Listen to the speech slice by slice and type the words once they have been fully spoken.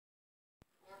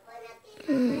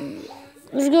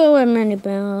Let's go with mini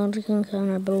build. You can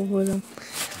kind of build with them.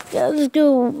 Yeah, let's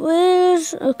do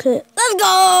this. Okay, let's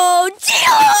go!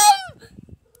 Jim!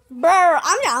 Bro,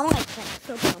 I'm like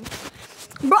so dumb.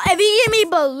 Bro, if you give me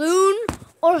balloon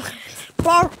or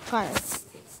spark cards,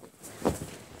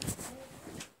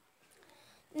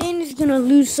 then he's gonna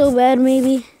lose so bad,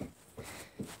 maybe.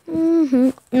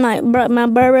 My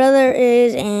brother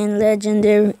is in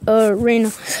legendary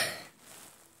arena.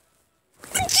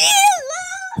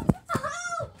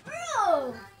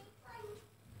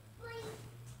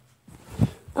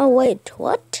 Oh wait,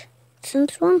 what?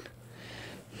 Since when?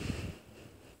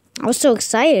 I was so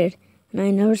excited, and I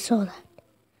never saw that.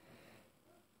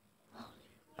 Holy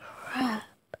crap!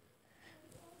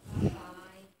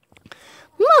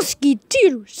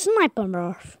 Musketeer, sniper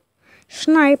off.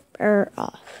 Sniper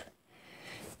off.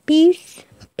 Peace,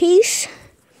 peace.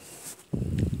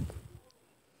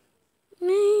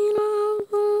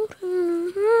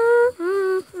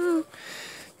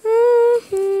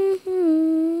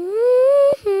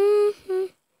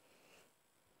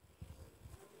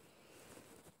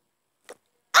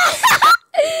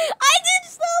 I did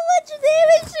so much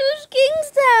damage to his King's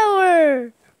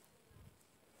Tower.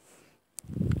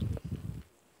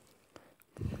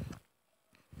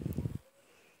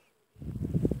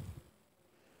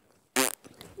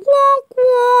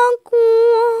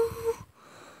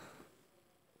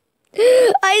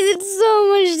 I did so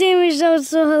much damage. That was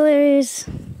so hilarious.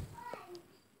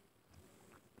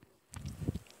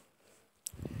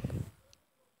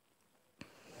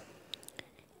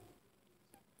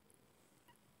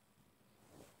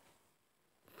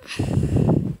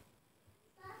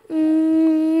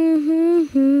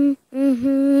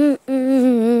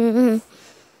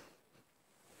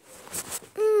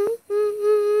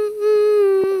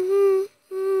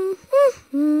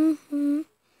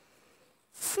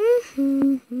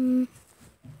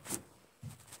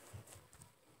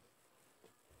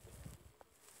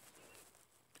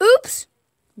 Oops!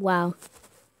 Wow.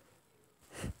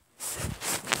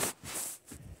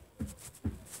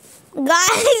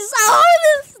 Guys, all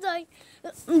this like,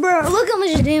 bro, look how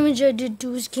much damage I did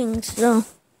to his king. So,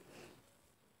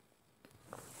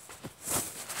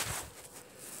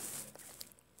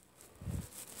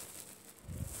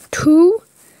 two.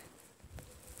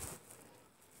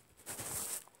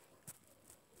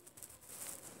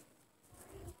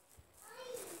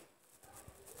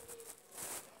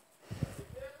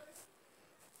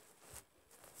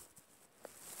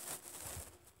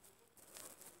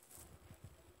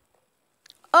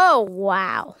 Oh,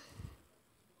 wow.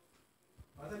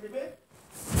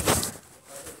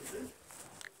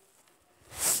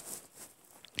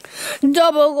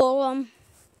 Double golem.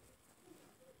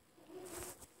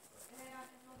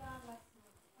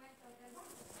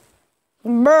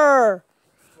 Brr.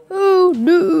 Who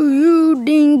do you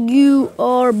think you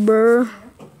are, brr?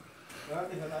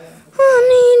 I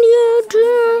need you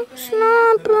to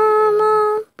snap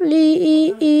on please.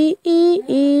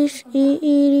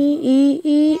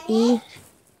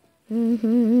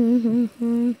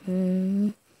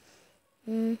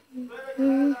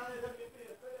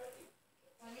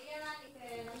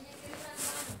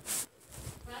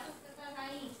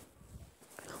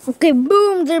 Okay,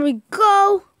 boom, there we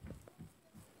go.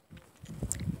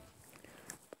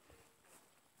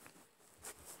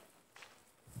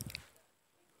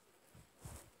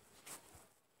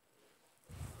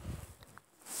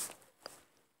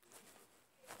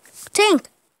 Tank.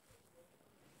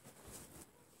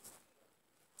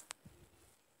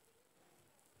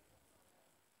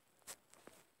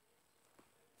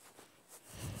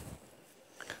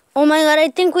 Oh my god, I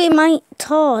think we might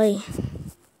tie.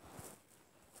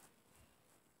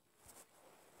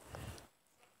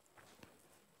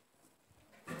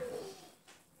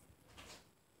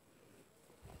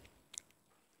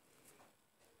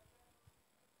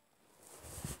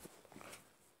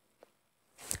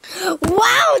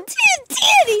 Wow, dude,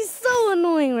 he's so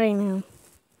annoying right now.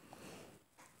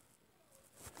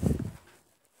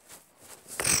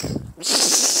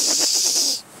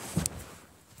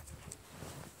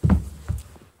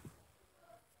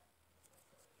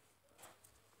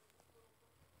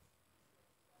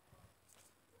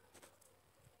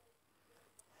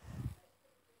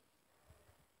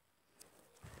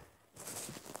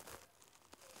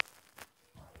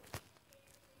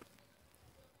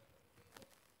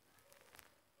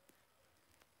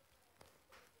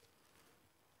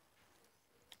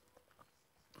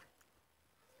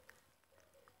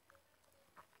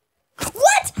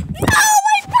 What? No,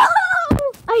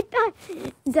 I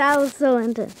died. That was so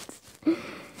intense.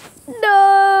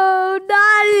 No,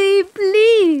 Daddy,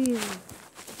 please.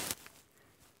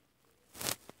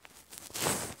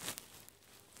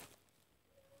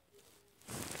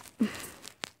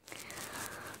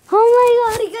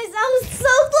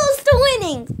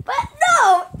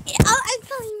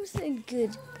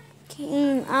 good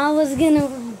game. I was gonna.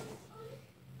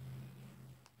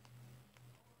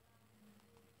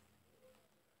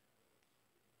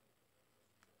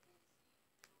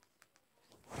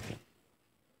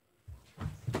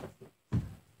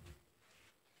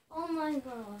 Oh my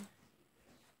god.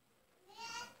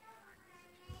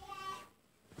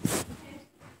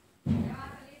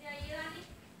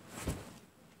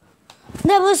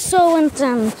 That was so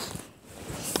intense.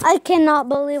 I cannot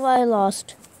believe I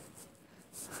lost.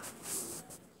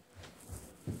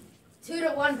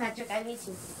 2-1, Patrick. I beat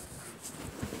you.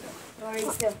 Or are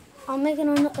you still? I'm making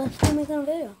a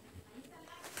video.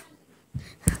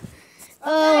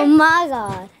 Oh my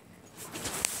god.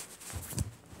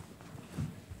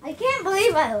 I can't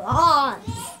believe I lost.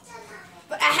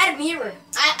 But I had a mirror.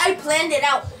 I planned it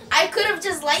out. I could have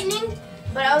just lightning,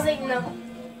 but I was like, no.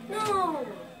 No.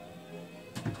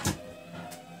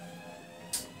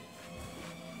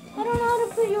 I don't know how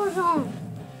to put yours on.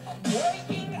 I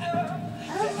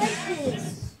don't like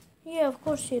this. Yeah, of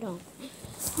course you don't.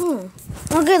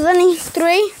 Okay, Lenny.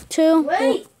 3, 2,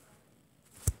 Wait.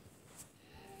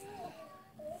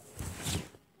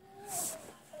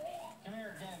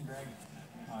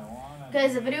 Okay,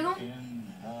 is the video going?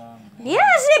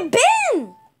 Yes, it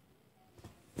been.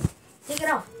 Take it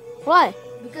off. Why?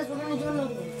 Because we're going to do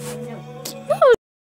another one. No.